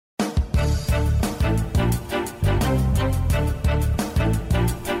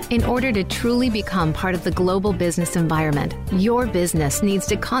In order to truly become part of the global business environment, your business needs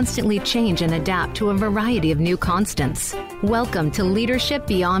to constantly change and adapt to a variety of new constants. Welcome to Leadership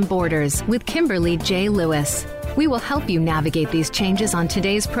Beyond Borders with Kimberly J. Lewis. We will help you navigate these changes on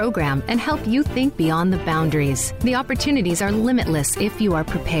today's program and help you think beyond the boundaries. The opportunities are limitless if you are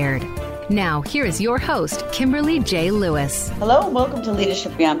prepared. Now, here is your host, Kimberly J. Lewis. Hello and welcome to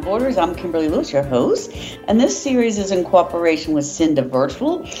Leadership Beyond Borders. I'm Kimberly Lewis, your host, and this series is in cooperation with Cinda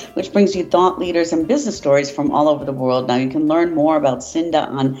Virtual, which brings you thought leaders and business stories from all over the world. Now, you can learn more about Cinda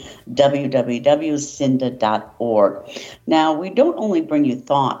on www.cinda.org. Now, we don't only bring you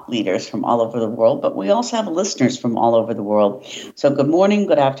thought leaders from all over the world, but we also have listeners from all over the world. So good morning,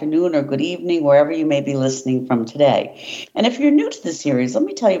 good afternoon, or good evening, wherever you may be listening from today. And if you're new to the series, let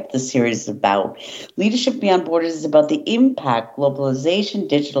me tell you what the series is about. Leadership Beyond Borders is about the impact globalization,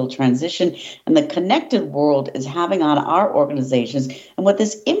 digital transition, and the connected world is having on our organizations and what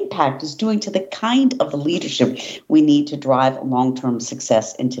this impact is doing to the kind of leadership we need to drive long-term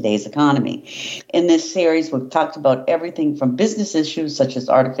success in today's economy. In this series, we've talked about everything from business issues such as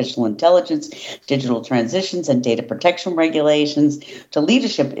artificial intelligence, digital transitions, and data protection regulations to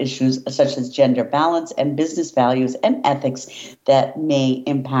leadership issues such as gender balance and business values and ethics that may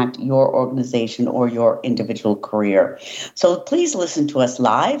impact your organization or your individual career. So please listen to us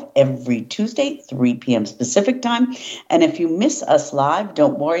live every Tuesday, 3 p.m. Pacific time. And if you miss us live,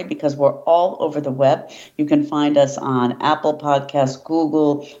 don't worry because we're all over the web. You can find us on Apple Podcasts,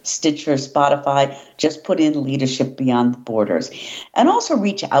 Google, Stitcher, Spotify. Just put in Leadership Beyond Borders. And also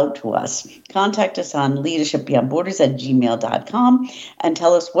reach out to us. Contact us on leadershipbeyondborders@gmail.com and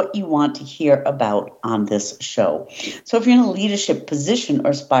tell us what you want to hear about on this show. So if you're in a leadership position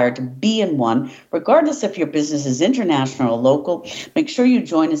or aspire to be in one, regardless if your business is international or local, make sure you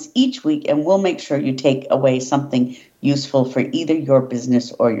join us each week and we'll make sure you take away something useful for either your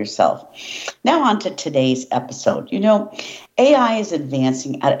business or yourself. Now on to today's episode. AI is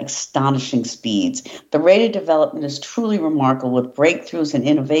advancing at astonishing speeds. The rate of development is truly remarkable with breakthroughs and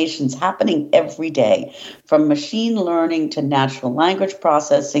innovations happening every day. From machine learning to natural language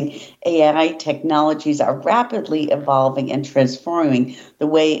processing, AI technologies are rapidly evolving and transforming the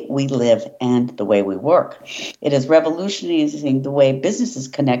way we live and the way we work. It is revolutionizing the way businesses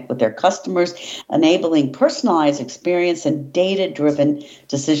connect with their customers, enabling personalized experience and data-driven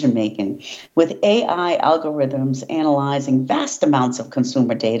decision-making. With AI algorithms analyzing vast amounts of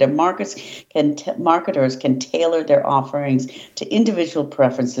consumer data, marketers can tailor their offerings to individual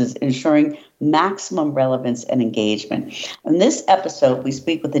preferences, ensuring maximum relevance and engagement. In this episode, we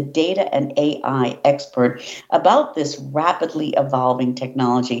speak with a data and AI expert about this rapidly evolving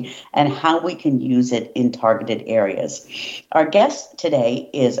technology and how we can use it in targeted areas. Our guest today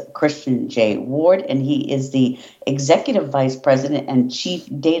is Christian J. Ward, and he is the Executive Vice President and Chief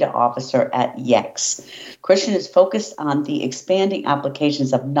Data Officer at Yext. Christian is focused on the expanding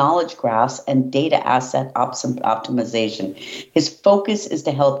applications of knowledge graphs and data asset optimization. His focus is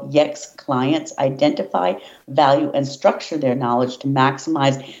to help Yext clients identify, value, and structure their knowledge to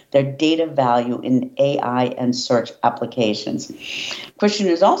maximize their data value in AI and search applications. Christian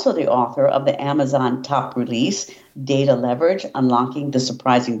is also the author of the Amazon top release, Data Leverage, Unlocking the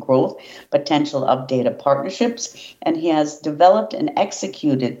Surprising Growth Potential of Data Partnerships, and he has developed and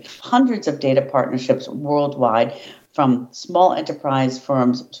executed hundreds of data partnerships worldwide from small enterprise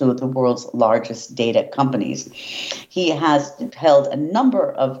firms to the world's largest data companies. He has held a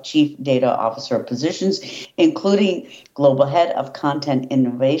number of chief data officer positions, including global head of content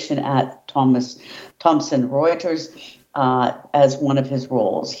innovation at Thomson Reuters, as one of his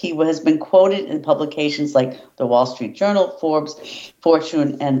roles. He has been quoted in publications like the Wall Street Journal, Forbes,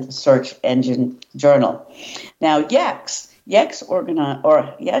 Fortune, and the Search Engine Journal. Now, Yext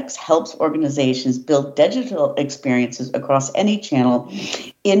helps organizations build digital experiences across any channel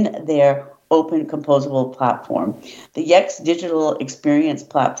in their open composable platform. The Yext digital experience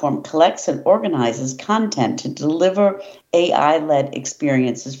platform collects and organizes content to deliver AI-led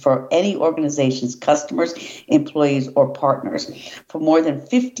experiences for any organization's customers, employees, or partners. For more than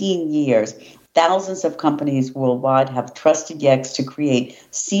 15 years, thousands of companies worldwide have trusted Yext to create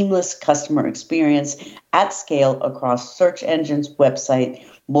seamless customer experience at scale across search engines, website,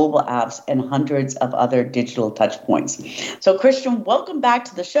 mobile apps, and hundreds of other digital touchpoints. So, Christian, welcome back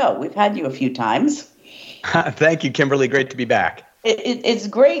to the show. We've had you a few times. Thank you, Kimberly. Great to be back. It's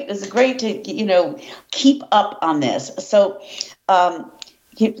great. It's great to keep up on this. So,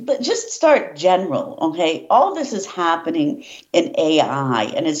 but just start general, okay? All this is happening in AI,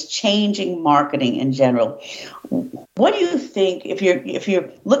 and it's changing marketing in general. What do you think, if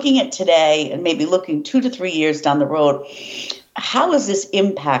you're looking at today and maybe looking 2 to 3 years down the road, how is this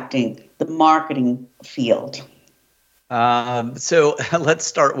impacting the marketing field? So let's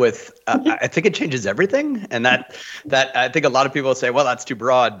start with, I think it changes everything. And that I think a lot of people say, well, that's too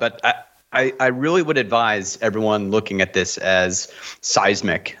broad, but I really would advise everyone looking at this as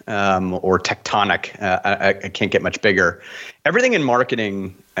seismic or tectonic. I can't get much bigger. Everything in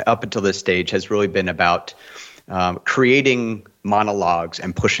marketing up until this stage has really been about creating monologues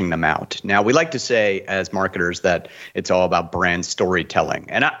and pushing them out. Now, we like to say as marketers that it's all about brand storytelling.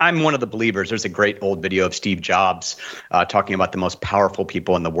 And I'm one of the believers. There's a great old video of Steve Jobs talking about the most powerful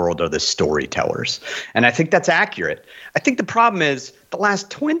people in the world are the storytellers. And I think that's accurate. I think the problem is the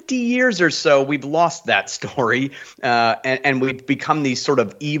last 20 years or so, we've lost that story and we've become these sort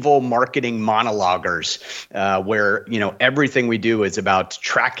of evil marketing monologuers where, everything we do is about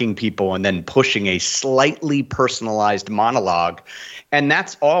tracking people and then pushing a slightly personalized monologue. And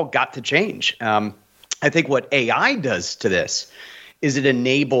that's all got to change. I think what AI does to this is it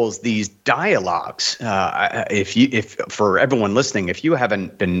enables these dialogues. If for everyone listening, if you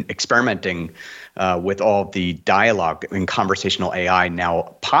haven't been experimenting with all the dialogue and conversational AI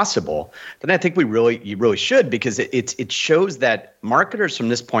now possible, then I think you really should, because it shows that marketers from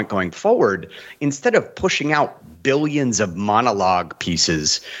this point going forward, instead of pushing out billions of monologue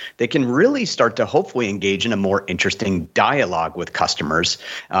pieces, they can really start to hopefully engage in a more interesting dialogue with customers.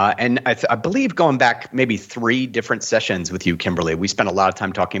 And I believe going back maybe 3 different sessions with you, Kimberly, we spent a lot of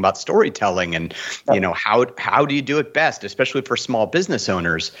time talking about storytelling and how do you do it best, especially for small business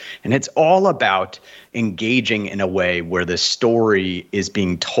owners. And it's all about engaging in a way where the story is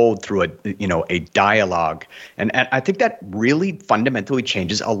being told through a dialogue. And I think that really fundamentally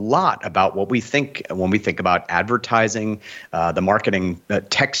changes a lot about what we think when we think about advertising, the marketing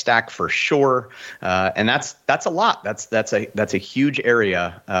tech stack for sure. And that's a lot. That's a huge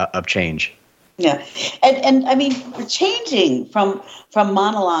area of change. Yeah. And I mean, changing from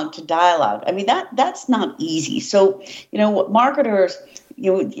monologue to dialogue, I mean, that's not easy. So, what marketers,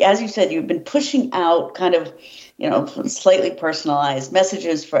 as you said, you've been pushing out kind of, slightly personalized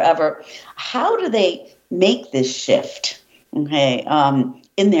messages forever. How do they make this shift, in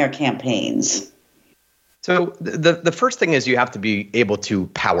their campaigns? So the first thing is you have to be able to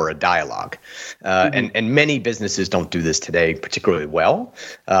power a dialogue. And many businesses don't do this today particularly well.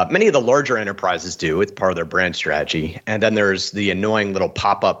 Many of the larger enterprises do. It's part of their brand strategy. And then there's the annoying little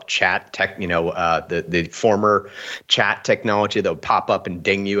pop-up chat tech, the former chat technology that would pop up and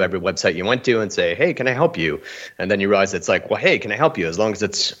ding you every website you went to and say, hey, can I help you? And then you realize it's like, well, hey, can I help you? As long as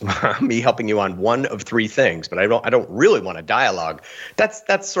it's me helping you on one of 3 things, but I don't really want a dialogue.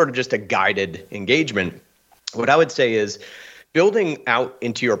 That's sort of just a guided engagement. What I would say is building out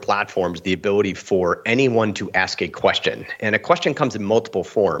into your platforms the ability for anyone to ask a question. And a question comes in multiple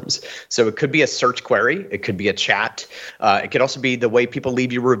forms. So it could be a search query. It could be a chat. It could also be the way people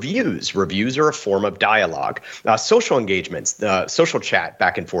leave you reviews. Reviews are a form of dialogue. Social engagements, social chat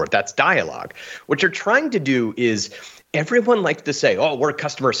back and forth, that's dialogue. What you're trying to do is everyone likes to say, oh, we're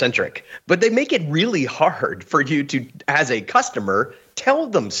customer centric, but they make it really hard for you to, as a customer, tell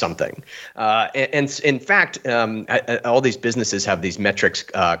them something. And in fact, all these businesses have these metrics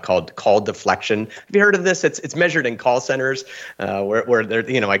called call deflection. Have you heard of this? It's measured in call centers where they're,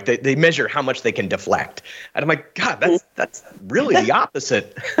 they measure how much they can deflect. And I'm like, God, that's really the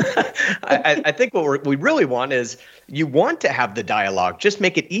opposite. I think what we really want is you want to have the dialogue, just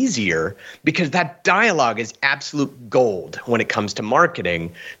make it easier, because that dialogue is absolute gold when it comes to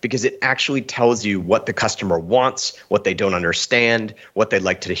marketing, because it actually tells you what the customer wants, what they don't understand, what they'd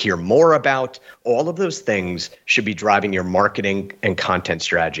like to hear more about. All of those things should be driving your marketing and content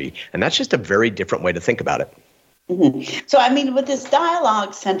strategy. And that's just a very different way to think about it. Mm-hmm. So, I mean, with this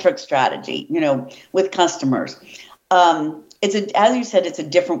dialogue-centric strategy, with customers, as you said, it's a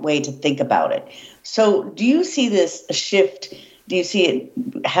different way to think about it. So do you see this shift? Do you see it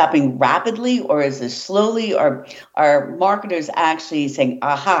happening rapidly, or is this slowly? Or are marketers actually saying,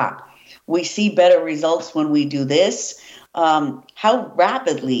 aha, we see better results when we do this? How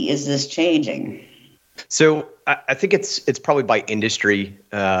rapidly is this changing? So I think it's probably by industry.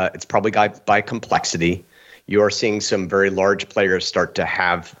 It's probably by complexity. You are seeing some very large players start to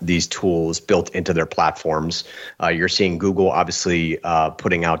have these tools built into their platforms. You're seeing Google obviously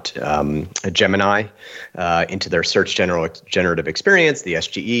putting out a Gemini into their search generative experience, the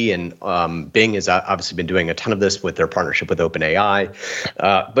SGE, and Bing has obviously been doing a ton of this with their partnership with OpenAI.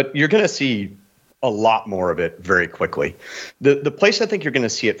 But you're going to see a lot more of it very quickly. The place I think you're going to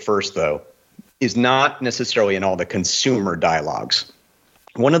see it first, though, is not necessarily in all the consumer dialogues.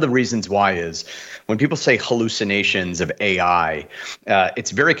 One of the reasons why is when people say hallucinations of AI,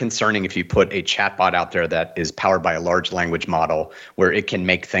 it's very concerning if you put a chatbot out there that is powered by a large language model where it can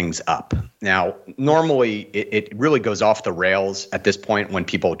make things up. Now, normally it really goes off the rails at this point when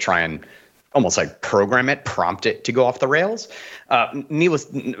people try and almost like program it, prompt it to go off the rails.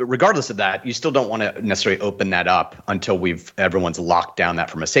 Regardless of that, you still don't want to necessarily open that up until everyone's locked down that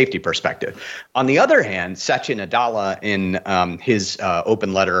from a safety perspective. On the other hand, Satya Nadella in his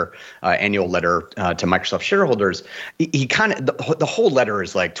open letter, annual letter to Microsoft shareholders, he kind of the whole letter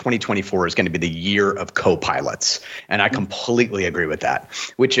is like 2024 is going to be the year of co-pilots, and I completely agree with that.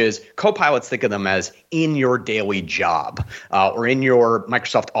 Which is co-pilots, think of them as in your daily job, or in your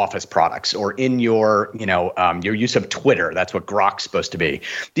Microsoft Office products, or in your your use of Twitter. That's what Grok's supposed to be.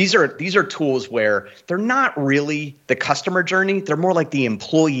 These are tools where they're not really the customer journey. They're more like the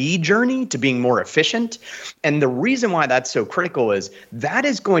employee journey to being more efficient. And the reason why that's so critical is that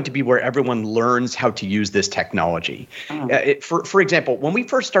is going to be where everyone learns how to use this technology. For example, when we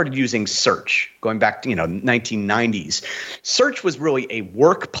first started using search, going back to 1990s, search was really a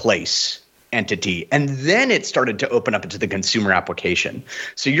workplace entity. And then it started to open up into the consumer application.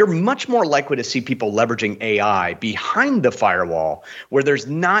 So you're much more likely to see people leveraging AI behind the firewall where there's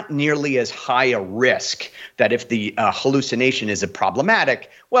not nearly as high a risk that if the hallucination is problematic,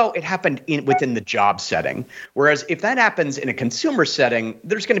 well, it happened within the job setting. Whereas if that happens in a consumer setting,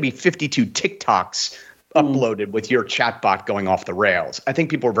 there's going to be 52 TikToks uploaded with your chatbot going off the rails. I think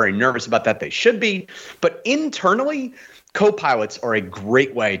people are very nervous about that. They should be. But internally, co-pilots are a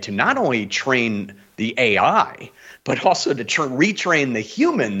great way to not only train the AI, but also to retrain the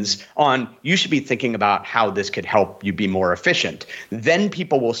humans on you should be thinking about how this could help you be more efficient. Then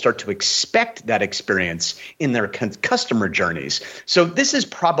people will start to expect that experience in their customer journeys. So this is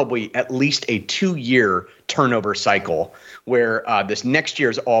probably at least a 2-year turnover cycle where this next year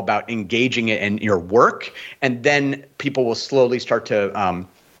is all about engaging it in your work. And then people will slowly start to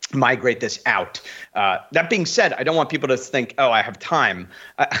migrate this out. That being said, I don't want people to think, oh, I have time.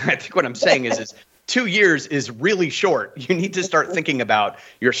 I think what I'm saying is 2 years is really short. You need to start thinking about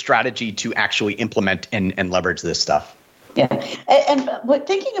your strategy to actually implement and leverage this stuff. Yeah, and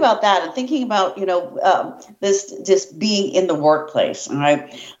thinking about that and thinking about this being in the workplace. All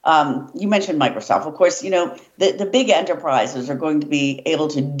right, you mentioned Microsoft, of course. The big enterprises are going to be able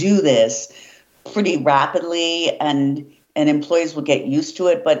to do this pretty rapidly, and employees will get used to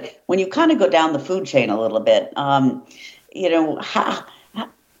it. But when you kind of go down the food chain a little bit,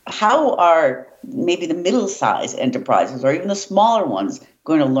 how are maybe the middle-sized enterprises or even the smaller ones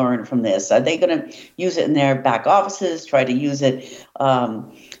going to learn from this? Are they going to use it in their back offices, try to use it,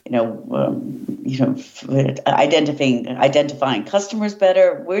 identifying customers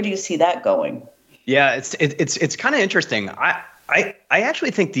better? Where do you see that going? Yeah, it's kind of interesting. I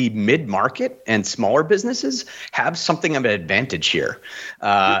actually think the mid-market and smaller businesses have something of an advantage here.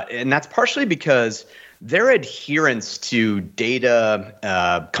 And that's partially because their adherence to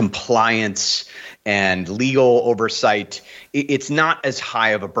data compliance and legal oversight, it's not as high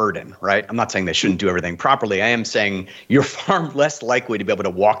of a burden, right? I'm not saying they shouldn't do everything properly. I am saying you're far less likely to be able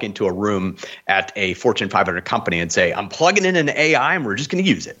to walk into a room at a Fortune 500 company and say, I'm plugging in an AI and we're just going to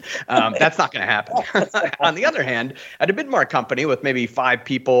use it. That's not going to happen. On the other hand, at a mid-market company with maybe 5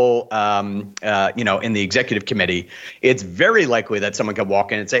 people, in the executive committee, it's very likely that someone could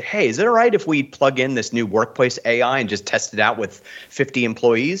walk in and say, hey, is it all right if we plug in this new workplace AI and just test it out with 50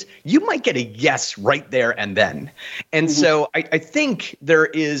 employees? You might get a yes right there and then. And so I think there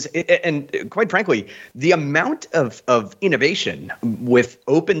is, and quite frankly, the amount of innovation with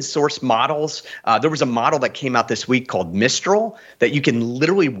open source models. There was a model that came out this week called Mistral that you can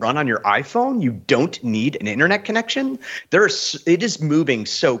literally run on your iPhone. You don't need an internet connection. It is moving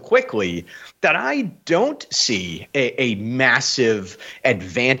so quickly that I don't see a massive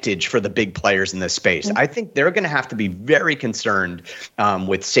advantage for the big players in this space. I think they're going to have to be very concerned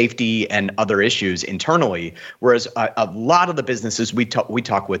with safety and other issues internally, whereas a lot of the businesses we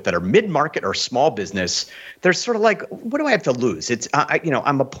talk with that are mid-market or small business, they're sort of like, what do I have to lose? It's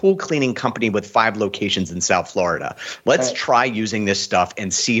I'm a pool cleaning company with 5 locations in South Florida. Let's try using this stuff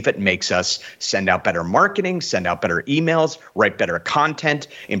and see if it makes us send out better marketing, send out better emails, write better content,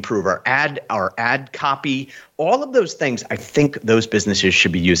 improve our ad copy. All of those things, I think those businesses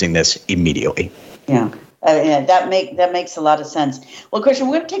should be using this immediately. Yeah. That makes a lot of sense. Well, Christian,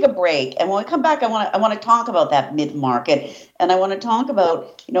 we're going to take a break, and when we come back, I want to talk about that mid-market, and I want to talk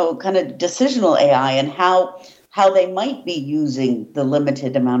about kind of decisional AI and how how they might be using the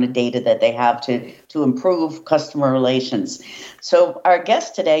limited amount of data that they have to improve customer relations. So our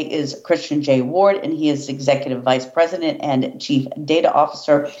guest today is Christian J. Ward, and he is Executive Vice President and Chief Data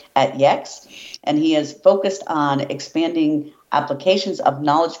Officer at Yext. And he is focused on expanding applications of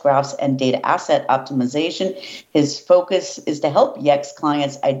knowledge graphs and data asset optimization. His focus is to help Yext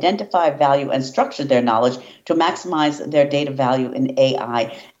clients identify, value, and structure their knowledge to maximize their data value in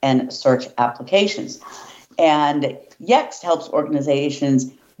AI and search applications. And Yext helps organizations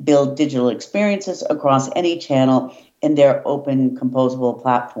build digital experiences across any channel in their open composable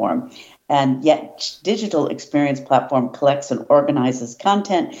platform. And yet, digital experience platform collects and organizes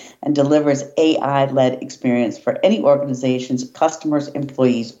content and delivers AI-led experience for any organization's customers,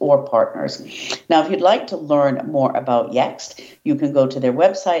 employees, or partners. Now, if you'd like to learn more about Yext, you can go to their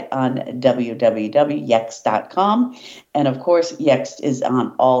website on www.yext.com. And of course, Yext is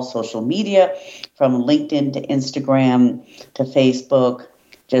on all social media, from LinkedIn to Instagram to Facebook.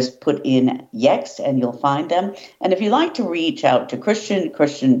 Just put in Yext and you'll find them. And if you'd like to reach out to Christian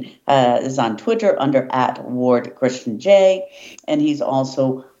is on Twitter under @WardChristianJ, and he's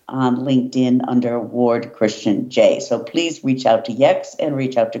also on LinkedIn under Ward Christian J. So please reach out to Yext and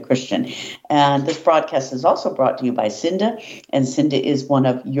reach out to Christian. And this broadcast is also brought to you by Cinda, and Cinda is one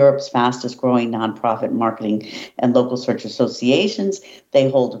of Europe's fastest growing nonprofit marketing and local search associations. They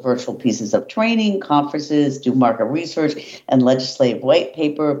hold virtual pieces of training, conferences, do market research, and legislative white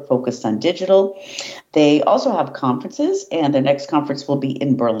paper focused on digital. They also have conferences, and their next conference will be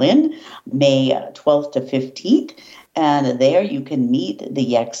in Berlin, May 12th to 15th. And there you can meet the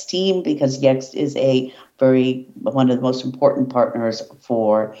Yext team, because Yext is one of the most important partners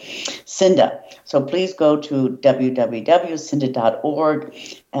for Cinda. So please go to www.cinda.org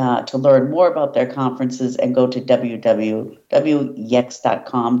to learn more about their conferences, and go to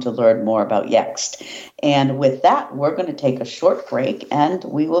www.yext.com to learn more about Yext. And with that, we're going to take a short break, and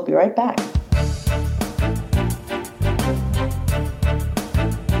we will be right back.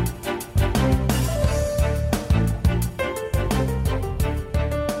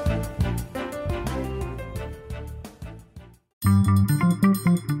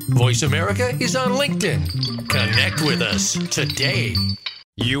 Voice America is on LinkedIn. Connect with us today.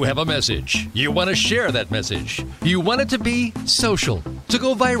 You have a message. You want to share that message. You want it to be social, to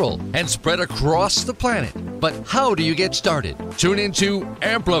go viral, and spread across the planet. But how do you get started? Tune into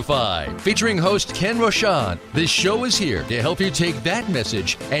Amplify, featuring host Ken Rochon. This show is here to help you take that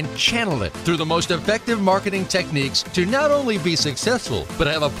message and channel it through the most effective marketing techniques to not only be successful, but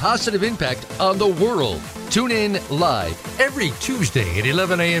have a positive impact on the world. Tune in live every Tuesday at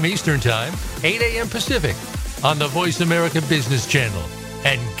 11 a.m. Eastern Time, 8 a.m. Pacific, on the Voice America Business Channel.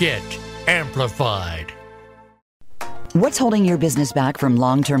 And get amplified. What's holding your business back from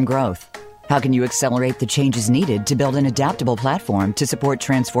long-term growth? How can you accelerate the changes needed to build an adaptable platform to support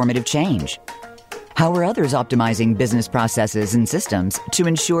transformative change? How are others optimizing business processes and systems to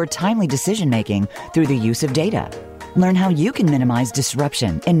ensure timely decision-making through the use of data? Learn how you can minimize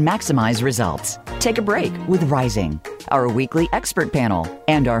disruption and maximize results. Take a break with Rising, our weekly expert panel,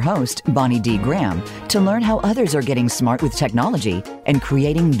 and our host, Bonnie D. Graham, to learn how others are getting smart with technology and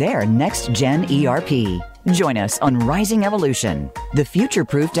creating their next-gen ERP. Join us on Rising Evolution, the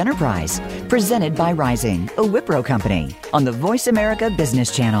future-proofed enterprise, presented by Rising, a Wipro company, on the Voice America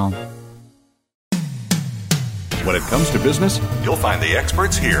Business Channel. When it comes to business, you'll find the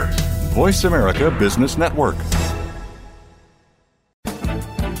experts here. Voice America Business Network.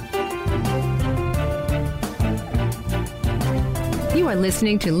 You are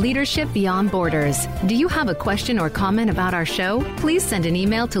listening to Leadership Beyond Borders. Do you have a question or comment about our show? Please send an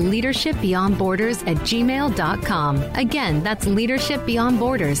email to leadershipbeyondborders@gmail.com. Again, that's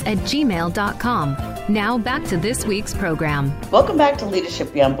leadershipbeyondborders@gmail.com. Now back to this week's program. Welcome back to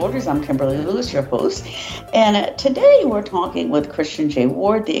Leadership Beyond Borders. I'm Kimberly Lewis, your host. And today we're talking with Christian J.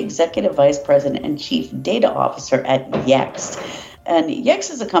 Ward, the Executive Vice President and Chief Data Officer at Yext. And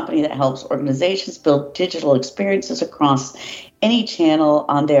Yext is a company that helps organizations build digital experiences across any channel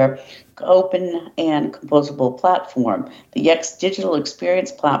on their open and composable platform. The Yext digital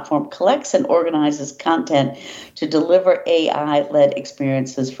experience platform collects and organizes content to deliver AI-led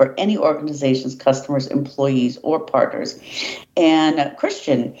experiences for any organization's customers, employees, or partners. And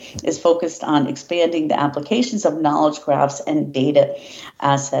Christian is focused on expanding the applications of knowledge graphs and data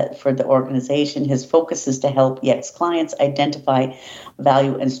asset for the organization. His focus is to help Yext clients identify,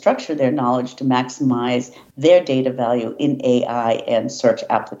 value, and structure their knowledge to maximize their data value in AI and search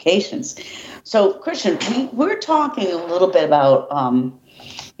applications. So, Christian, we're talking a little bit about,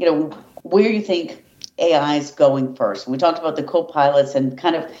 where you think AI is going first. We talked about the co-pilots and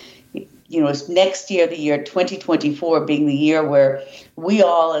kind of is next year, the year 2024, being the year where we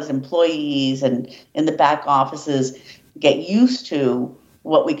all as employees and in the back offices get used to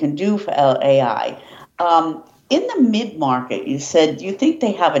what we can do for AI. In the mid-market, you said you think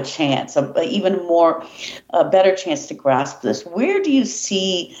they have a chance, a better chance to grasp this. Where do you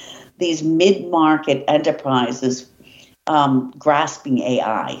see these mid-market enterprises grasping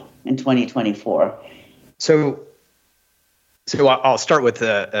AI in 2024? So I'll start with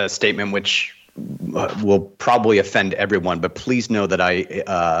a statement which will probably offend everyone, but please know that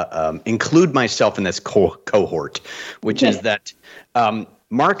I include myself in this cohort, which is that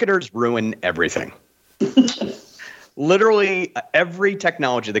marketers ruin everything. Literally every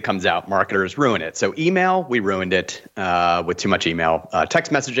technology that comes out, marketers ruin it. So email, we ruined it with too much email.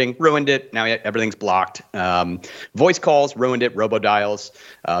 Text messaging, ruined it. Now everything's blocked. Voice calls, ruined it. Robodials.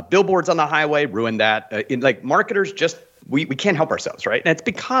 Billboards on the highway, ruined that. Marketers just, we can't help ourselves, right? And it's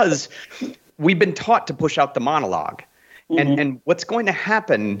because we've been taught to push out the monologue. Mm-hmm. And what's going to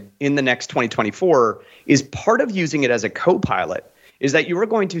happen in the next 2024 is part of using it as a co-pilot is that you are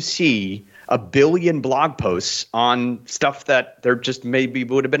going to see 1 billion blog posts on stuff that there just maybe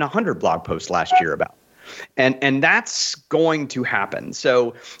would have been 100 blog posts last year about. And that's going to happen.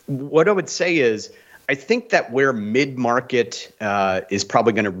 So what I would say is I think that where mid-market is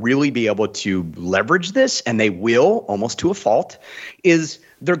probably going to really be able to leverage this, and they will almost to a fault, is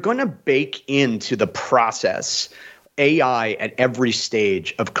they're going to bake into the process AI at every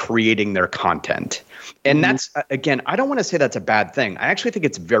stage of creating their content. And that's, again, I don't want to say that's a bad thing. I actually think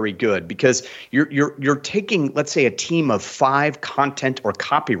it's very good because you're taking, let's say, a team of 5 content or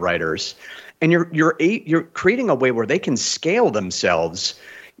copywriters, and you're creating a way where they can scale themselves,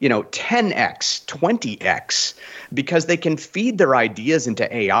 10x, 20x, because they can feed their ideas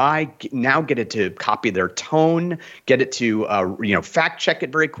into AI, now get it to copy their tone, get it to fact check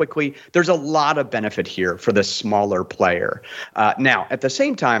it very quickly. There's a lot of benefit here for the smaller player. Now, at the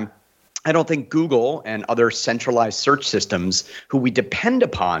same time, I don't think Google and other centralized search systems who we depend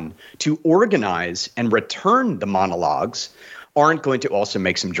upon to organize and return the monologues aren't going to also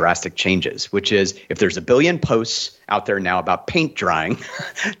make some drastic changes, which is if there's 1 billion posts out there now about paint drying,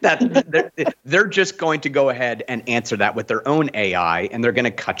 that they're just going to go ahead and answer that with their own AI, and they're going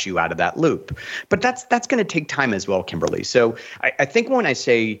to cut you out of that loop. But that's going to take time as well, Kimberly. So I think when I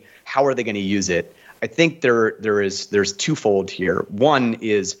say how are they going to use it, I think there's twofold here. One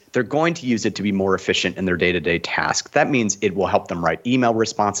is they're going to use it to be more efficient in their day-to-day tasks. That means it will help them write email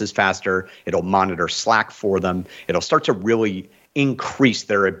responses faster. It'll monitor Slack for them. It'll start to really increase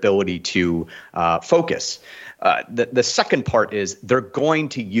their ability to focus. The second part is they're going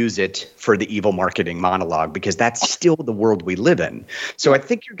to use it for the evil marketing monologue because that's still the world we live in. So I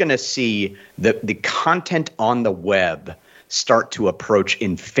think you're going to see the content on the web start to approach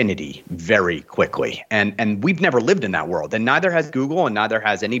infinity very quickly. And we've never lived in that world. And neither has Google and neither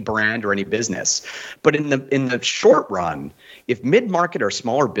has any brand or any business. But in the short run, if mid-market or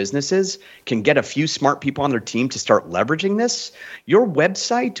smaller businesses can get a few smart people on their team to start leveraging this, your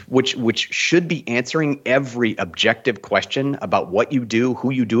website, which should be answering every objective question about what you do,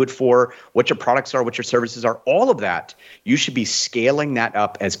 who you do it for, what your products are, what your services are, all of that, you should be scaling that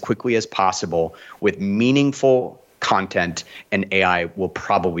up as quickly as possible with meaningful content, and AI will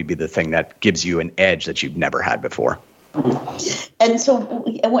probably be the thing that gives you an edge that you've never had before. And so,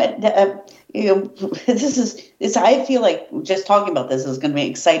 this I feel like just talking about this is going to be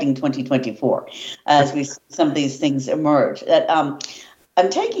exciting 2024 as some of these things emerge. That I'm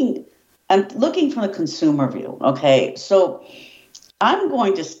looking from the consumer view. Okay, so I'm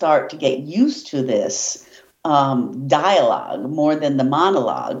going to start to get used to this dialogue more than the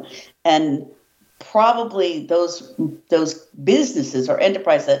monologue, and probably those businesses or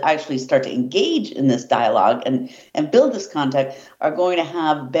enterprises that actually start to engage in this dialogue and build this contact are going to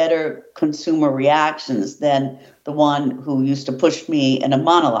have better consumer reactions than the one who used to push me in a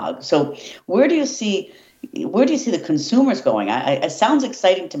monologue. So where do you see the consumers going? It sounds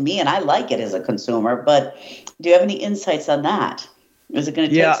exciting to me, and I like it as a consumer, but do you have any insights on that? Is it going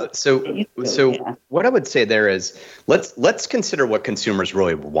to take So what I would say there is let's consider what consumers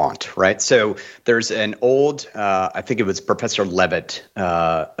really want, right? So there's an old, I think it was Professor Levitt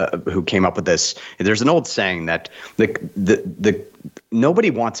who came up with this. There's an old saying that the nobody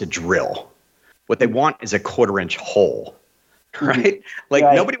wants a drill. What they want is a 1/4-inch hole. Right?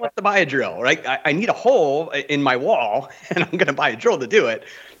 Nobody wants to buy a drill, right? I need a hole in my wall and I'm going to buy a drill to do it.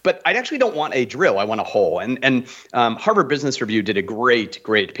 But I actually don't want a drill. I want a hole. And Harvard Business Review did a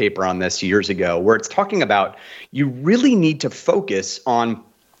great paper on this years ago where it's talking about you really need to focus on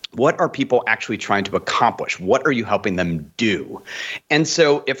What are people actually trying to accomplish? What are you helping them do? And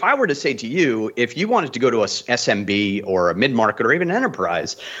so if I were to say to you, if you wanted to go to a SMB or a mid-market or even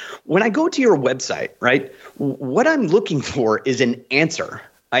enterprise, when I go to your website, right, what I'm looking for is an answer.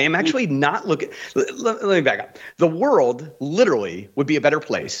 I am actually not looking. Let me back up. The world literally would be a better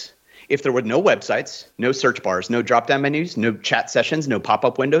place if there were no websites, no search bars, no drop-down menus, no chat sessions, no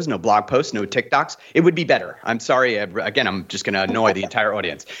pop-up windows, no blog posts, no TikToks. It would be better. I'm sorry. Again, I'm just going to annoy the entire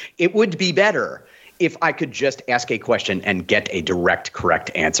audience. It would be better if I could just ask a question and get a direct,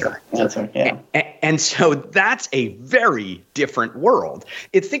 correct answer. That's right, yeah. And so that's a very different world.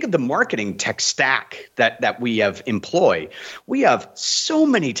 Think of the marketing tech stack that we have employ. We have so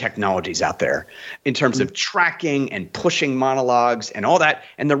many technologies out there in terms of tracking and pushing monologues and all that.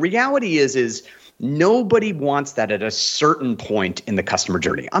 And the reality is nobody wants that at a certain point in the customer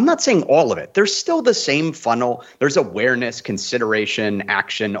journey. I'm not saying all of it. There's still the same funnel. There's awareness, consideration,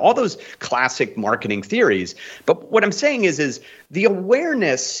 action, all those classic marketing theories. But what I'm saying is the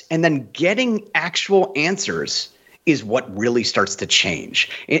awareness and then getting actual answers is what really starts to change.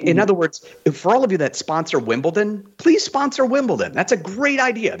 In other words, for all of you that sponsor Wimbledon, please sponsor Wimbledon. That's a great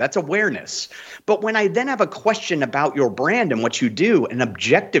idea. That's awareness. But when I then have a question about your brand and what you do, an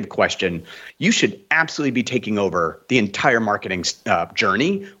objective question, you should absolutely be taking over the entire marketing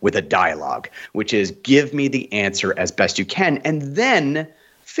journey with a dialogue, which is give me the answer as best you can. And then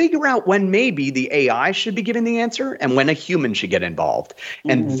figure out when maybe the AI should be giving the answer and when a human should get involved.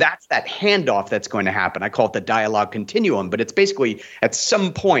 And that's that handoff that's going to happen. I call it the dialogue continuum, but it's basically at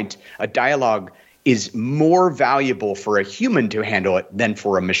some point a dialogue is more valuable for a human to handle it than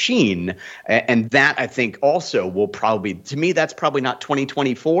for a machine. And that, I think, also will probably, to me, that's probably not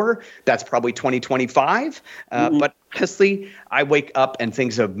 2024. That's probably 2025. But honestly, I wake up and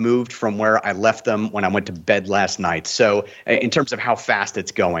things have moved from where I left them when I went to bed last night. So in terms of how fast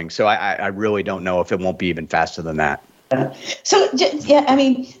it's going. So I really don't know if it won't be even faster than that. So, yeah, I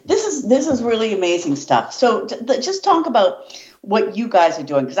mean, this is really amazing stuff. So just talk about what you guys are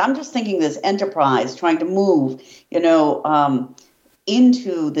doing, because I'm just thinking this enterprise trying to move,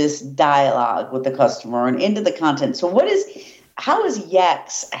 into this dialogue with the customer and into the content. So how is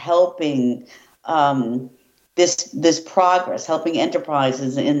Yext helping this progress, helping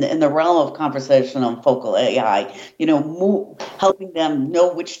enterprises in the realm of conversational and focal AI, helping them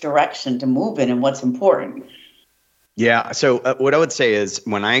know which direction to move in and what's important? Yeah. So what I would say is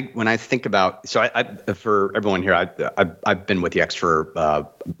when I think about, so I for everyone here, I've been with Yext for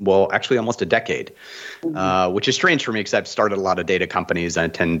actually almost a decade, which is strange for me because I've started a lot of data companies and I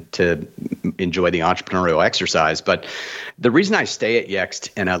tend to enjoy the entrepreneurial exercise. But the reason I stay at Yext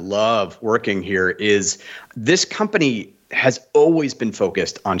and I love working here is this company has always been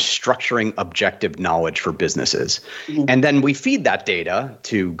focused on structuring objective knowledge for businesses. And then we feed that data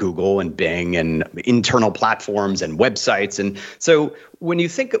to Google and Bing and internal platforms and websites. And so when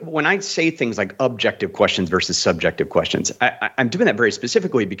I say things like objective questions versus subjective questions, I'm doing that very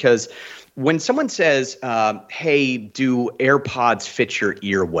specifically because when someone says, hey, do AirPods fit your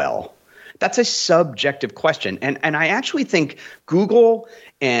ear well? That's a subjective question. And I actually think Google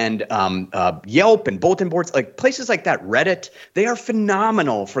and Yelp and bulletin boards, like places like that, Reddit, they are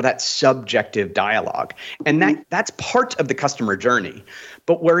phenomenal for that subjective dialogue. And that's part of the customer journey.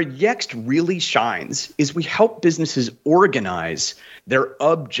 But where Yext really shines is we help businesses organize their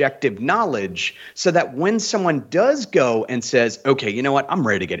objective knowledge so that when someone does go and says, okay, you know what, I'm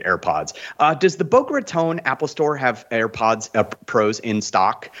ready to get AirPods. Does the Boca Raton Apple Store have AirPods Pros in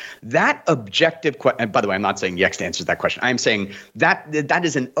stock? That objective question, and by the way, I'm not saying Yext answers that question. I'm saying that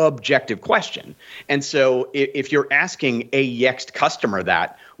is an objective question. And so if you're asking a Yext customer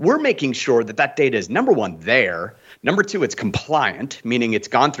that, we're making sure that data is, number one, there. Number two, it's compliant, meaning it's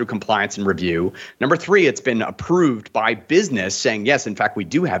gone through compliance and review. Number three, it's been approved by business saying, yes, in fact, we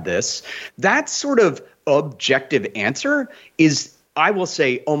do have this. That sort of objective answer is, I will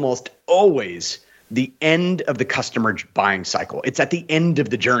say, almost always the end of the customer buying cycle. It's at the end of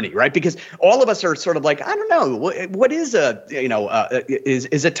the journey, right? Because all of us are sort of like, I don't know, what is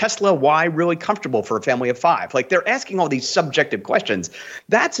is a Tesla Y really comfortable for a family of five? Like they're asking all these subjective questions.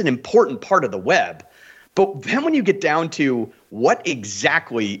 That's an important part of the web. But then when you get down to what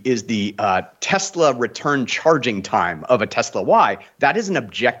exactly is the Tesla return charging time of a Tesla Y, that is an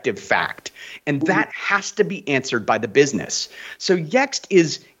objective fact. And that has to be answered by the business. So Yext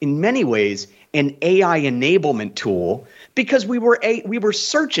is in many ways an AI enablement tool because we were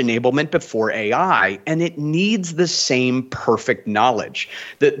search enablement before AI, and it needs the same perfect knowledge.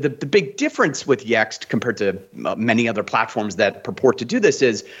 The big difference with Yext compared to many other platforms that purport to do this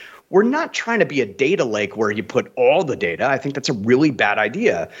is we're not trying to be a data lake where you put all the data. I think that's a really bad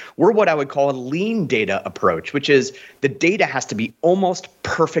idea. We're what I would call a lean data approach, which is the data has to be almost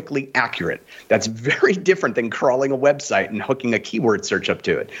perfectly accurate. That's very different than crawling a website and hooking a keyword search up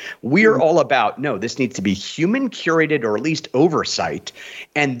to it. We're all about, no, this needs to be human curated or at least oversight,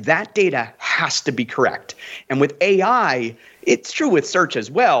 and that data has to be correct. And with AI, it's true with search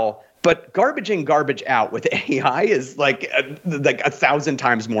as well, but garbage in, garbage out with AI is like 1,000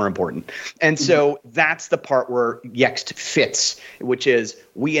 times more important. And so that's the part where Yext fits, which is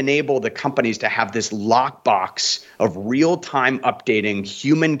we enable the companies to have this lockbox of real-time updating,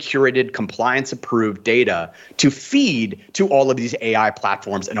 human-curated, compliance-approved data to feed to all of these AI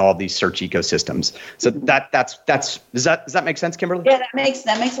platforms and all of these search ecosystems. So that's does that make sense, Kimberly? Yeah,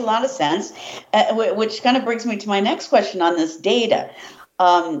 that makes a lot of sense, which kind of brings me to my next question on this data.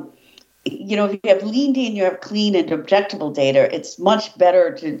 If you have lean data and you have clean and objectable data, it's much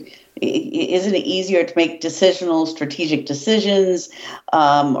better isn't it easier to make strategic decisions,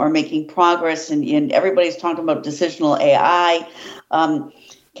 or making progress? And everybody's talking about decisional AI.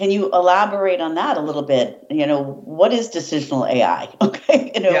 Can you elaborate on that a little bit? What is decisional AI?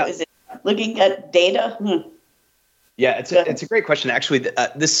 Okay. Is it looking at data? Yeah, it's a great question. Actually,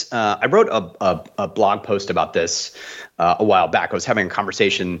 I wrote a blog post about this a while back. I was having a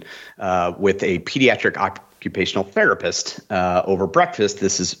conversation with a pediatric occupational therapist over breakfast.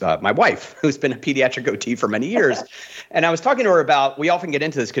 This is my wife, who's been a pediatric OT for many years. And I was talking to her about, we often get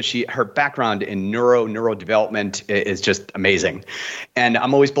into this because her background in neurodevelopment is just amazing. And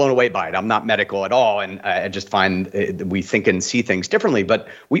I'm always blown away by it. I'm not medical at all. And I just find we think and see things differently. But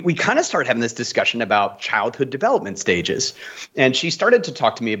we kind of started having this discussion about childhood development stages. And she started to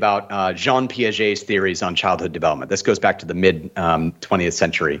talk to me about Jean Piaget's theories on childhood development. This goes back to the mid 20th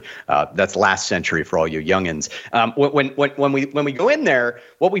century. That's last century for all you youngins. When we go in there,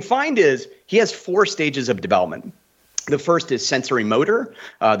 what we find is he has 4 stages of development. The first is sensory motor.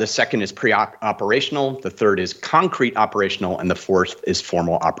 The second is pre-operational. The third is concrete operational. And the fourth is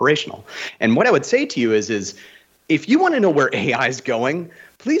formal operational. And what I would say to you is if you want to know where AI is going,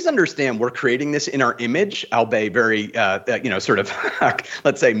 please understand we're creating this in our image, albeit very, sort of,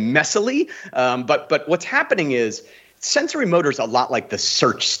 let's say messily. But what's happening is sensory motor is a lot like the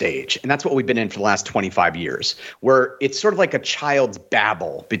search stage. And that's what we've been in for the last 25 years, where it's sort of like a child's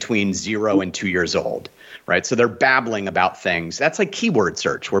babble between 0 and 2 years old. Right. So they're babbling about things. That's like keyword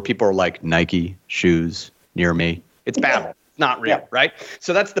search, where people are like Nike, shoes, near me. It's babble. Not real, right?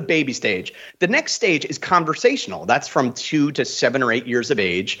 So that's the baby stage. The next stage is conversational. That's from 2 to 7 or 8 years of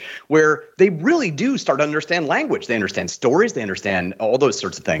age, where they really do start to understand language. They understand stories. They understand all those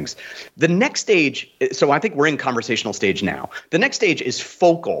sorts of things. The next stage, so I think we're in conversational stage now. The next stage is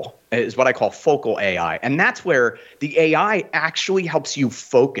what I call focal AI. And that's where the AI actually helps you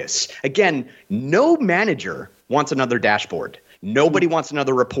focus. Again, no manager wants another dashboard. Nobody wants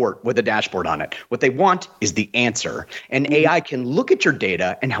another report with a dashboard on it. What they want is the answer. And AI can look at your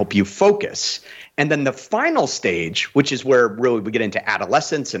data and help you focus. And then the final stage, which is where really we get into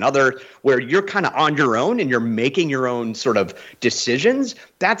adolescence and where you're kind of on your own and you're making your own sort of decisions,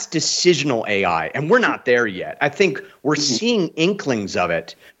 that's decisional AI. And we're not there yet. I think we're seeing inklings of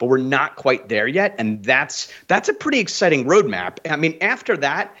it, but we're not quite there yet. And that's a pretty exciting roadmap. I mean, after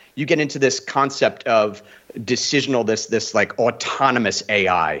that, you get into this concept of decisional, this like autonomous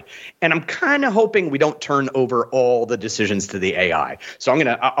AI. And I'm kind of hoping we don't turn over all the decisions to the AI. So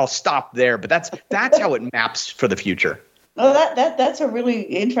I'll stop there, but that's how it maps for the future. Oh, that's a really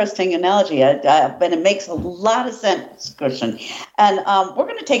interesting analogy, and it makes a lot of sense, Christian. And we're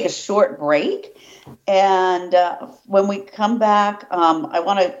going to take a short break. And when we come back, I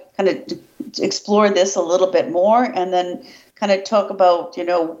want to kind of explore this a little bit more and then kind of talk about,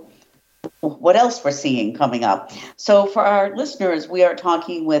 what else we're seeing coming up. So for our listeners, we are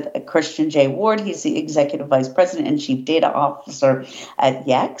talking with Christian J. Ward. He's the Executive Vice President and Chief Data Officer at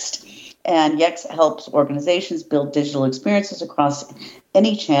Yext. And Yext helps organizations build digital experiences across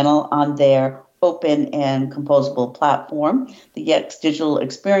any channel on their open and composable platform. The Yext Digital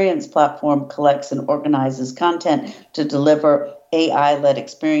Experience Platform collects and organizes content to deliver AI-led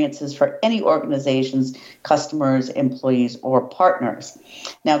experiences for any organizations, customers, employees, or partners.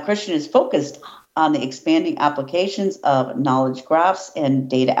 Now, Christian is focused on the expanding applications of knowledge graphs and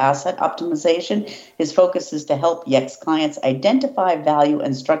data asset optimization. His focus is to help Yext clients identify value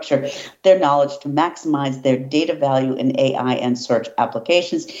and structure their knowledge to maximize their data value in AI and search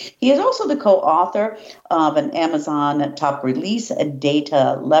applications. He is also the co-author of an Amazon top release,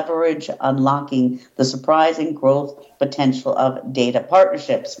 Data Leverage, Unlocking the Surprising Growth Potential of Data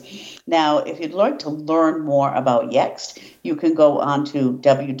Partnerships. Now, if you'd like to learn more about Yext, you can go on to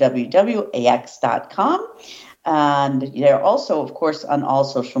www.ax.com. And they're also, of course, on all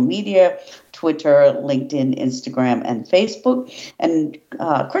social media, Twitter, LinkedIn, Instagram, and Facebook. And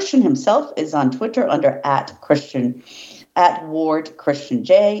Christian himself is on Twitter under @Ward Christian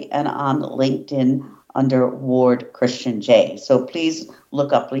J, and on LinkedIn under Ward Christian J. So please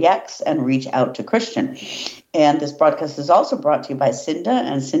look up Yex and reach out to Christian. And this broadcast is also brought to you by Cinda,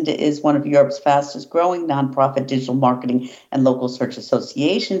 and Cinda is one of Europe's fastest growing nonprofit digital marketing and local search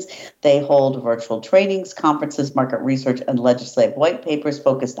associations. They hold virtual trainings, conferences, market research, and legislative white papers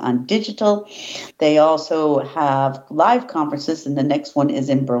focused on digital. They also have live conferences, and the next one is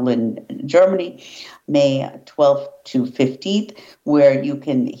in Berlin, Germany, May 12th to 15th, where you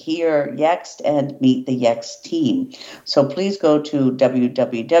can hear Yext and meet the Yext team. So please go to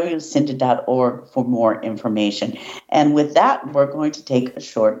www.cinda.org for more information. And with that, we're going to take a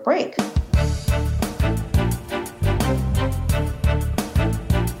short break.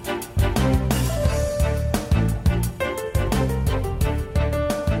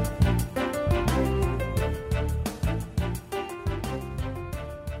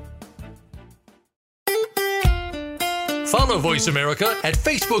 Follow Voice America at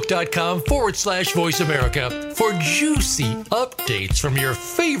facebook.com/Voice America for juicy updates from your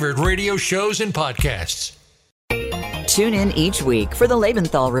favorite radio shows and podcasts. Tune in each week for the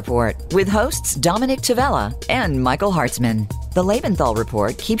Lebenthal Report with hosts Dominic Tavella and Michael Hartzman. The Lebenthal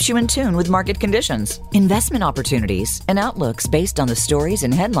Report keeps you in tune with market conditions, investment opportunities, and outlooks based on the stories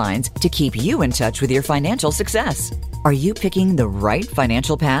and headlines to keep you in touch with your financial success. Are you picking the right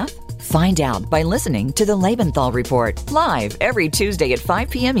financial path? Find out by listening to the Lebenthal Report live every Tuesday at 5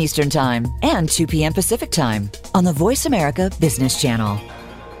 p.m. Eastern Time and 2 p.m. Pacific Time on the Voice America Business Channel.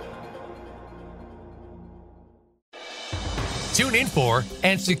 Tune in for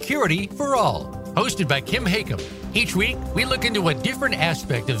And Security for All, hosted by Kim Hakam. Each week, we look into a different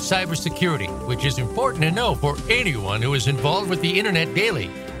aspect of cybersecurity, which is important to know for anyone who is involved with the internet daily,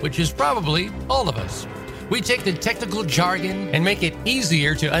 which is probably all of us. We take the technical jargon and make it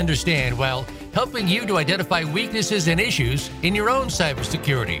easier to understand while helping you to identify weaknesses and issues in your own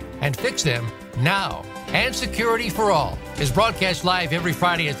cybersecurity and fix them now. And Security for All is broadcast live every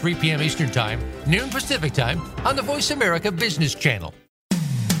Friday at 3 p.m. Eastern Time, noon Pacific Time on the Voice America Business Channel.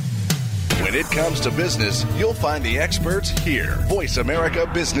 When it comes to business, you'll find the experts here. Voice America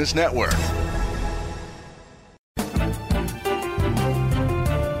Business Network.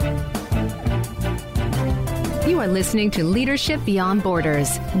 You are listening to Leadership Beyond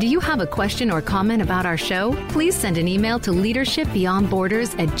Borders. Do you have a question or comment about our show? Please send an email to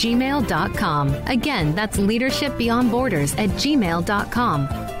leadershipbeyondborders@gmail.com. Again, that's leadershipbeyondborders@gmail.com.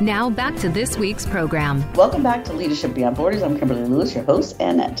 Now back to this week's program. Welcome back to Leadership Beyond Borders. I'm Kimberly Lewis, your host,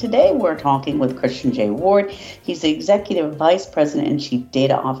 and today we're talking with Christian J. Ward. He's the Executive Vice President and Chief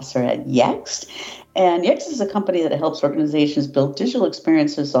Data Officer at Yext. And Yext is a company that helps organizations build digital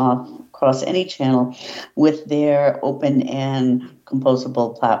experiences across any channel with their open and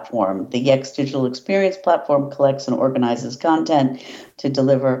composable platform. The Yext Digital Experience Platform collects and organizes content to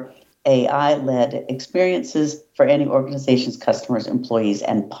deliver AI-led experiences for any organization's customers, employees,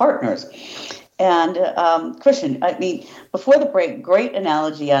 and partners. And Christian, I mean, before the break, great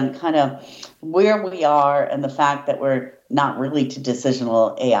analogy on kind of where we are and the fact that we're not really to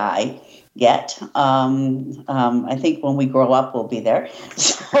decisional AI yet. I think when we grow up, we'll be there.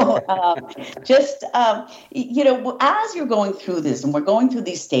 So as you're going through this, and we're going through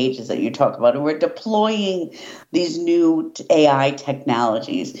these stages that you talk about, and we're deploying these new AI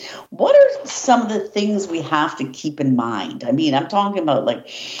technologies, what are some of the things we have to keep in mind? I mean, I'm talking about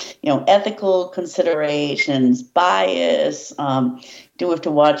ethical considerations, bias. Do we have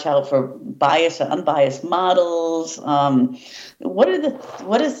to watch out for biased or unbiased models? What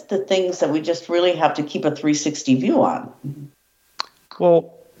is the things that we just really have to keep a 360 view on?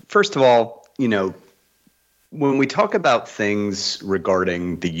 Well, first of all, when we talk about things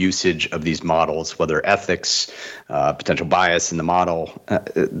regarding the usage of these models, whether ethics, potential bias in the model,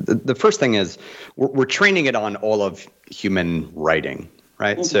 the first thing is we're training it on all of human writing,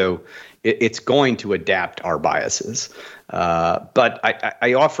 right? Mm-hmm. So it's going to adapt our biases. But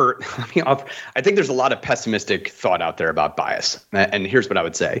I think there's a lot of pessimistic thought out there about bias. And here's what I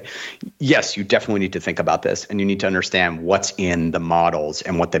would say. Yes, you definitely need to think about this, and you need to understand what's in the models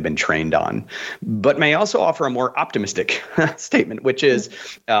and what they've been trained on. But may I also offer a more optimistic statement, which is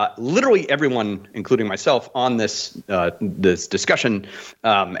literally everyone, including myself, on this discussion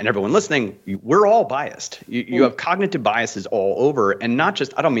and everyone listening, we're all biased. You have cognitive biases all over, and not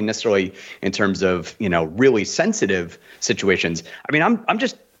just, I don't mean necessarily in terms of, really sensitive situations. I mean, I'm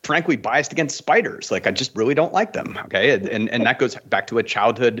just frankly biased against spiders. Like I just really don't like them. Okay. And that goes back to a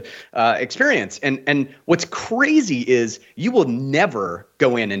childhood experience. And what's crazy is you will never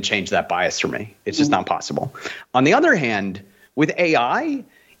go in and change that bias for me. It's just not possible. On the other hand, with AI,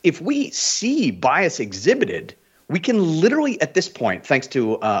 if we see bias exhibited, we can literally, at this point, thanks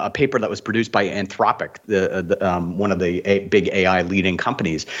to a paper that was produced by Anthropic, one of the big AI leading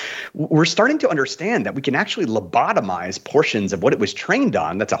companies, we're starting to understand that we can actually lobotomize portions of what it was trained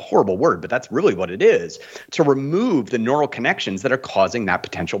on. That's a horrible word, but that's really what it is, to remove the neural connections that are causing that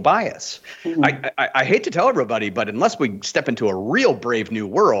potential bias. I hate to tell everybody, but unless we step into a real brave new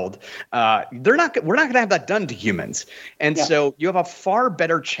world, we're not going to have that done to humans. And so you have a far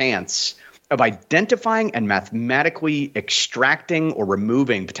better chance of identifying and mathematically extracting or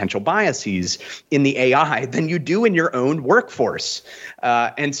removing potential biases in the AI than you do in your own workforce.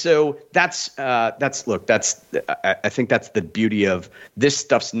 And so I think that's the beauty of this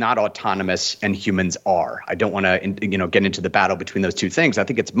stuff's not autonomous and humans are. I don't want to, get into the battle between those two things. I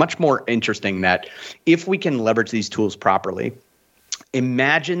think it's much more interesting that if we can leverage these tools properly,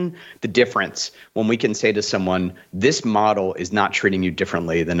 imagine the difference when we can say to someone, this model is not treating you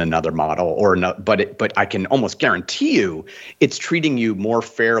differently than another model, but I can almost guarantee you it's treating you more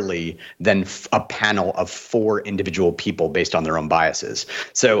fairly than a panel of 4 individual people based on their own biases.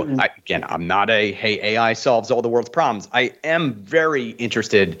 So I'm not hey, AI solves all the world's problems. I am very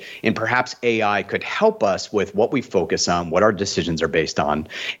interested in perhaps AI could help us with what we focus on, what our decisions are based on,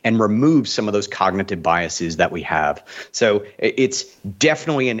 and remove some of those cognitive biases that we have. So it's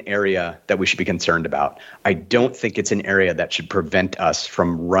definitely an area that we should be concerned about. I don't think it's an area that should prevent us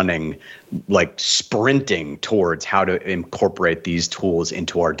from running, like sprinting towards how to incorporate these tools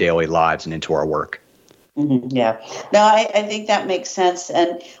into our daily lives and into our work. Yeah, no, I think that makes sense.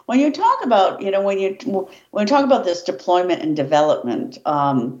 And when you talk about, when you talk about this deployment and development,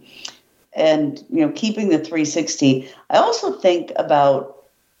 and keeping the 360, I also think about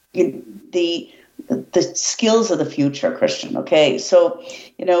the skills of the future, Christian. Okay, so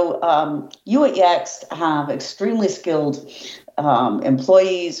you at Yext have extremely skilled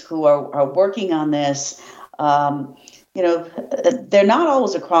employees who are working on this. They're not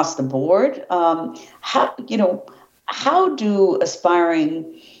always across the board. How do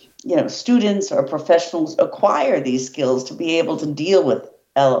aspiring students or professionals acquire these skills to be able to deal with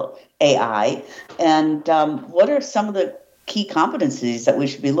AI? And what are some of the key competencies that we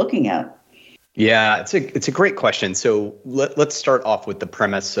should be looking at? Yeah, it's a great question. So let's start off with the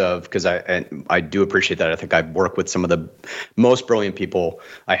premise of, because I do appreciate that. I think I've worked with some of the most brilliant people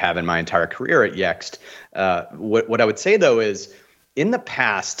I have in my entire career at Yext. What I would say, though, is in the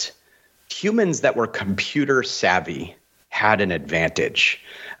past, humans that were computer savvy had an advantage.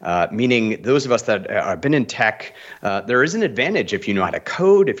 Meaning those of us that have been in tech, there is an advantage if you know how to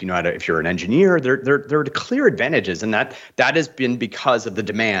code, if you're an engineer, there are clear advantages, and that has been because of the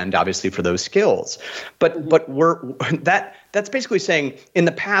demand, obviously, for those skills. But that's basically saying in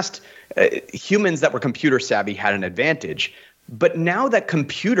the past, humans that were computer savvy had an advantage. But now that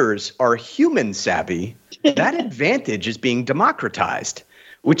computers are human savvy, that advantage is being democratized,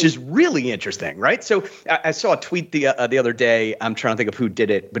 which is really interesting, right? So I saw a tweet the other day. I'm trying to think of who did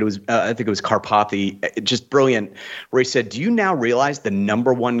it, but it was I think it was Karpathy, just brilliant, where he said, "Do you now realize the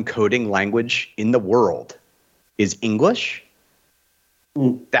number one coding language in the world is English?"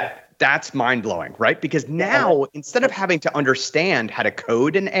 That's mind-blowing, right? Because now, instead of having to understand how to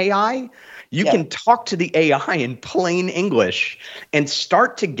code an AI, you can talk to the AI in plain English and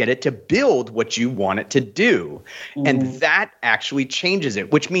start to get it to build what you want it to do. And that actually changes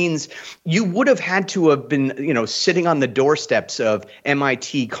it, which means you would have had to have been, sitting on the doorsteps of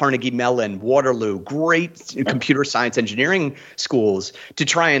MIT, Carnegie Mellon, Waterloo, great computer science engineering schools to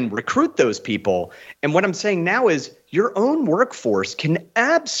try and recruit those people. And what I'm saying now is your own workforce can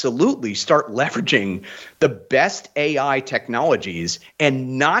absolutely start leveraging the best AI technologies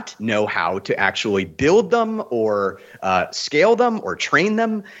and not know how to actually build them or scale them or train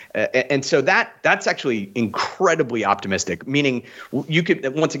them. And so that's actually incredibly optimistic, meaning you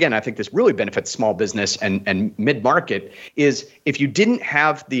could, once again, I think this really benefits small business and mid-market, is if you didn't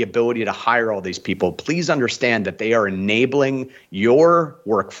have the ability to hire all these people, please understand that they are enabling your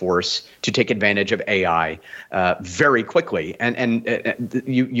workforce to take advantage of AI very quickly. And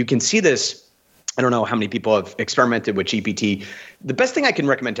you can see this I don't know how many people have experimented with GPT. The best thing I can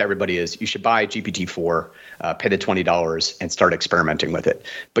recommend to everybody is you should buy GPT-4, pay the $20 and start experimenting with it.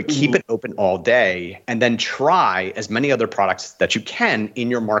 But keep it open all day and then try as many other products that you can in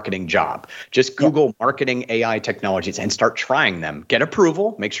your marketing job. Just Google marketing AI technologies and start trying them. Get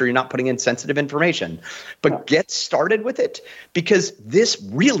approval. Make sure you're not putting in sensitive information. But get started with it because this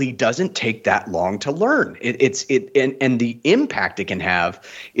really doesn't take that long to learn. And the impact it can have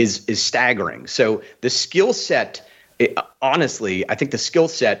is staggering. So the skill set, honestly, I think the skill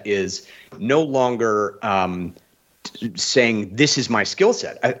set is no longer saying this is my skill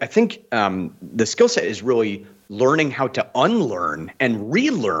set. I think the skill set is really learning how to unlearn and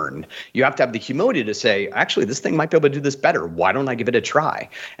relearn. You have to have the humility to say, actually, this thing might be able to do this better. Why don't I give it a try?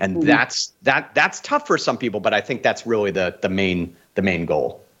 And that's tough for some people, but I think that's really the main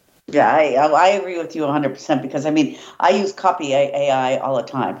goal. Yeah, I agree with you 100% because I mean I use copy AI all the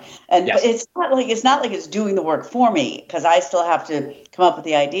time, and it's not like it's doing the work for me because I still have to come up with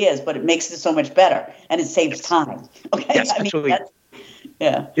the ideas, but it makes it so much better and it saves time. Okay, yes, actually.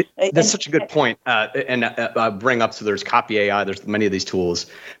 That's such a good point. And I'll bring up, so there's copy AI, there's many of these tools,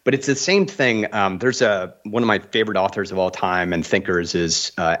 but it's the same thing. There's one of my favorite authors of all time and thinkers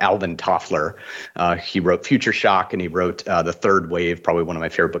is Alvin Toffler. He wrote Future Shock and he wrote The Third Wave, probably one of my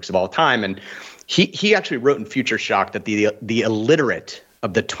favorite books of all time. And he actually wrote in Future Shock that the illiterate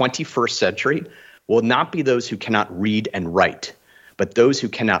of the 21st century will not be those who cannot read and write, but those who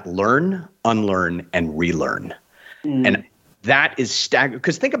cannot learn, unlearn, and relearn. And that is staggering.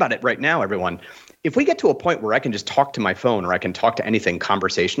 Because think about it right now, everyone. If we get to a point where I can just talk to my phone or I can talk to anything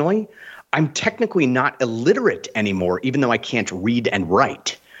conversationally, I'm technically not illiterate anymore, even though I can't read and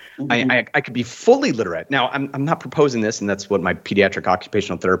write. I could be fully literate. Now, I'm not proposing this, and that's what my pediatric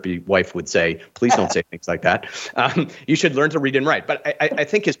occupational therapy wife would say. Please don't say things like that. You should learn to read and write. But I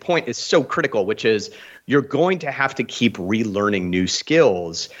think his point is so critical, which is you're going to have to keep relearning new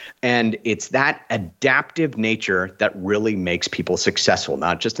skills. And it's that adaptive nature that really makes people successful,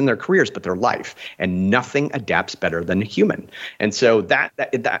 not just in their careers, but their life. And nothing adapts better than a human. And so that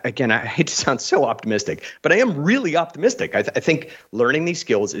again, I hate to sound so optimistic, but I am really optimistic. I think learning these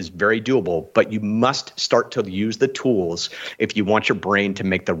skills is very doable, but you must start to use the tools if you want your brain to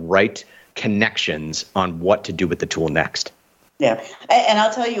make the right connections on what to do with the tool next. Yeah, and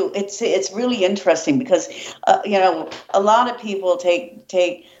I'll tell you, it's really interesting because a lot of people take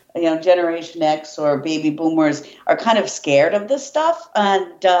Generation X or baby boomers are kind of scared of this stuff,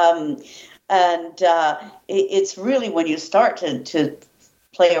 and it's really when you start to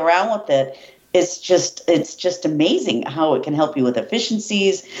play around with it. It's just amazing how it can help you with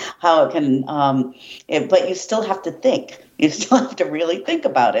efficiencies, how it can, but you still have to think. You still have to really think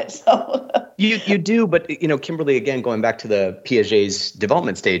about it. So you do, but Kimberly, again, going back to the Piaget's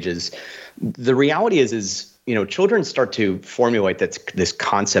development stages, the reality is children start to formulate this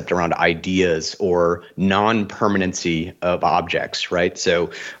concept around ideas or non-permanency of objects, right?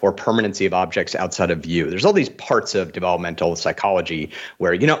 So, or permanency of objects outside of view. There's all these parts of developmental psychology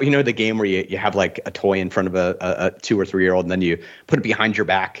where, the game where you have like a toy in front of a 2 or 3 year old and then you put it behind your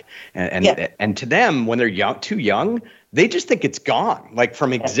back. And to them, when they're too young, they just think it's gone, like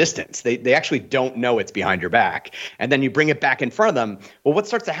from existence. They actually don't know it's behind your back. And then you bring it back in front of them. Well, what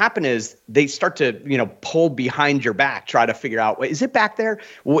starts to happen is they start to, pull behind your back, try to figure out, is it back there?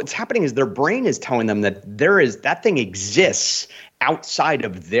 Well, what's happening is their brain is telling them that that thing exists outside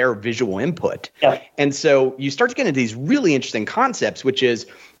of their visual input. Yeah. And so you start to get into these really interesting concepts, which is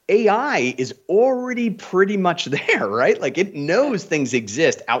AI is already pretty much there, right? Like it knows things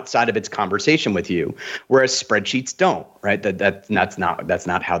exist outside of its conversation with you, whereas spreadsheets don't, right? That's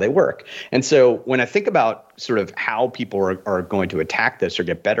not how they work. And so when I think about sort of how people are going to attack this or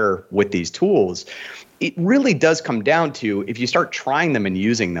get better with these tools, it really does come down to if you start trying them and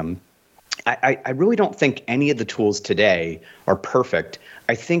using them. I really don't think any of the tools today are perfect.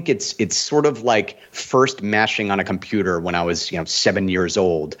 I think it's sort of like first mashing on a computer when I was 7 years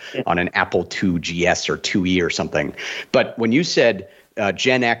old on an Apple II GS or IIe or something. But when you said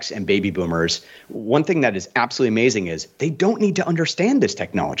Gen X and baby boomers, one thing that is absolutely amazing is they don't need to understand this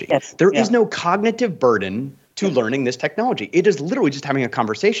technology. Yes. There is no cognitive burden to learning this technology. It is literally just having a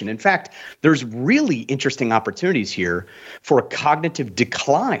conversation. In fact, there's really interesting opportunities here for a cognitive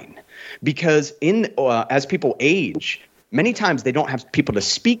decline. Because as people age, many times they don't have people to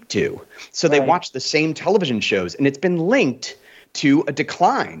speak to. So they watch the same television shows. And it's been linked to a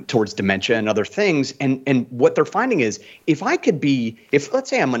decline towards dementia and other things. And what they're finding is if let's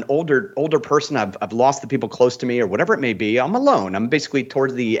say I'm an older person, I've lost the people close to me or whatever it may be, I'm alone. I'm basically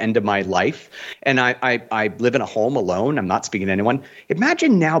towards the end of my life and I live in a home alone. I'm not speaking to anyone.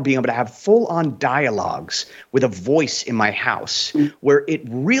 Imagine now being able to have full-on dialogues with a voice in my house where it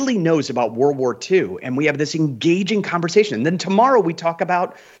really knows about World War II and we have this engaging conversation. And then tomorrow we talk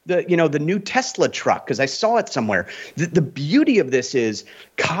about the new Tesla truck because I saw it somewhere. The beauty of this is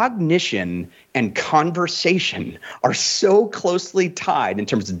cognition and conversation are so closely tied in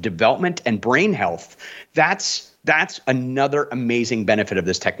terms of development and brain health. That's another amazing benefit of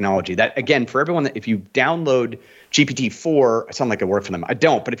this technology. That, again, for everyone, that if you download GPT-4, I sound like I work for them. I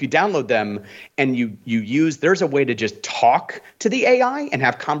don't, but if you download them and you use, there's a way to just talk to the AI and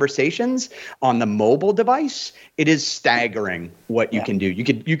have conversations on the mobile device. It is staggering what you can do. You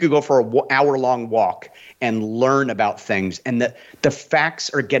could go for an hour-long walk and learn about things, and the facts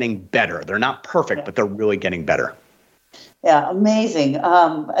are getting better. They're not perfect, but they're really getting better. Yeah, amazing.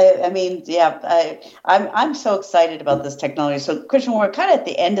 I'm so excited about this technology. So, Christian, we're kind of at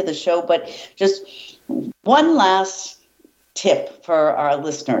the end of the show, but just one last tip for our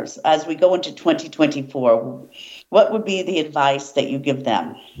listeners as we go into 2024. What would be the advice that you give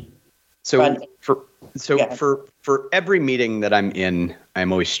them? For every meeting that I'm in,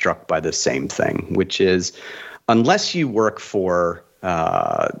 I'm always struck by the same thing, which is unless you work for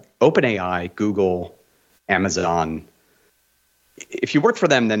OpenAI, Google, Amazon, if you work for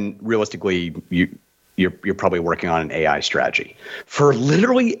them, then realistically you're probably working on an AI strategy. For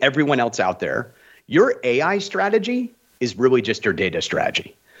literally everyone else out there, your AI strategy is really just your data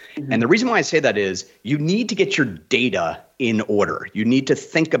strategy. Mm-hmm. And the reason why I say that is you need to get your data in order. You need to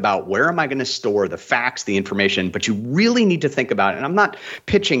think about where am I going to store the facts, the information, but you really need to think about it. And I'm not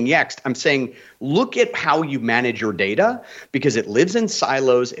pitching Yext. I'm saying look at how you manage your data because it lives in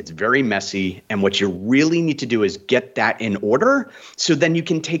silos. It's very messy. And what you really need to do is get that in order so then you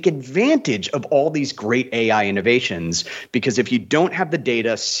can take advantage of all these great AI innovations. Because if you don't have the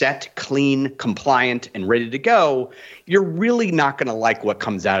data set, clean, compliant, and ready to go, you're really not going to like what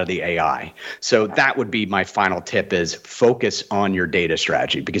comes out of the AI. So that would be my final tip is focus on your data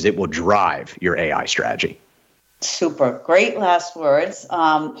strategy because it will drive your AI strategy. Super. Great last words.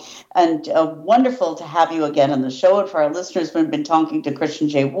 And wonderful to have you again on the show. And for our listeners, we've been talking to Christian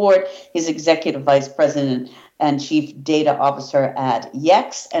J. Ward. He's Executive Vice President and Chief Data Officer at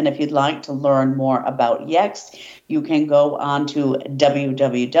Yext. And if you'd like to learn more about Yext, you can go on to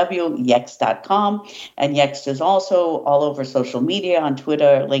www.yext.com. And Yext is also all over social media on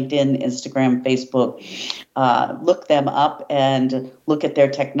Twitter, LinkedIn, Instagram, Facebook. Look them up and look at their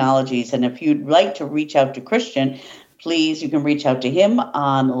technologies. And if you'd like to reach out to Christian, please, you can reach out to him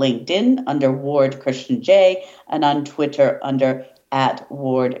on LinkedIn under Ward Christian J and on Twitter under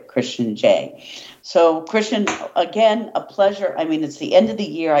 @WardChristianJ. So, Christian, again, a pleasure. I mean, it's the end of the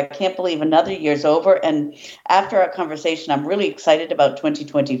year. I can't believe another year's over. And after our conversation, I'm really excited about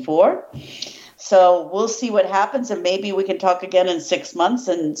 2024. So we'll see what happens. And maybe we can talk again in 6 months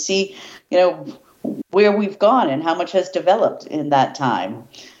and see, where we've gone and how much has developed in that time.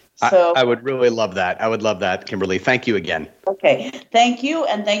 So I would really love that. I would love that, Kimberly. Thank you again. Okay. Thank you.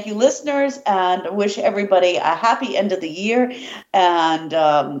 And thank you, listeners. And wish everybody a happy end of the year and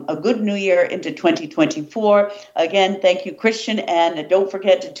a good new year into 2024. Again, thank you, Christian. And don't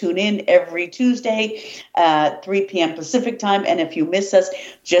forget to tune in every Tuesday at 3 p.m. Pacific time. And if you miss us,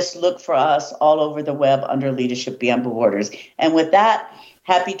 just look for us all over the web under Leadership Beyond Borders. And with that,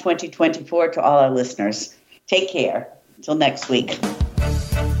 happy 2024 to all our listeners. Take care. Until next week.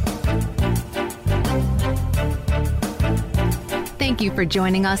 Thank you for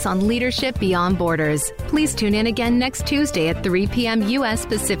joining us on Leadership Beyond Borders. Please tune in again next Tuesday at 3 p.m. U.S.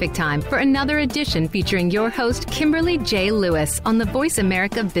 Pacific Time for another edition featuring your host, Kimberly J. Lewis, on the Voice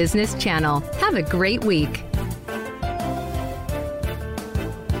America Business Channel. Have a great week.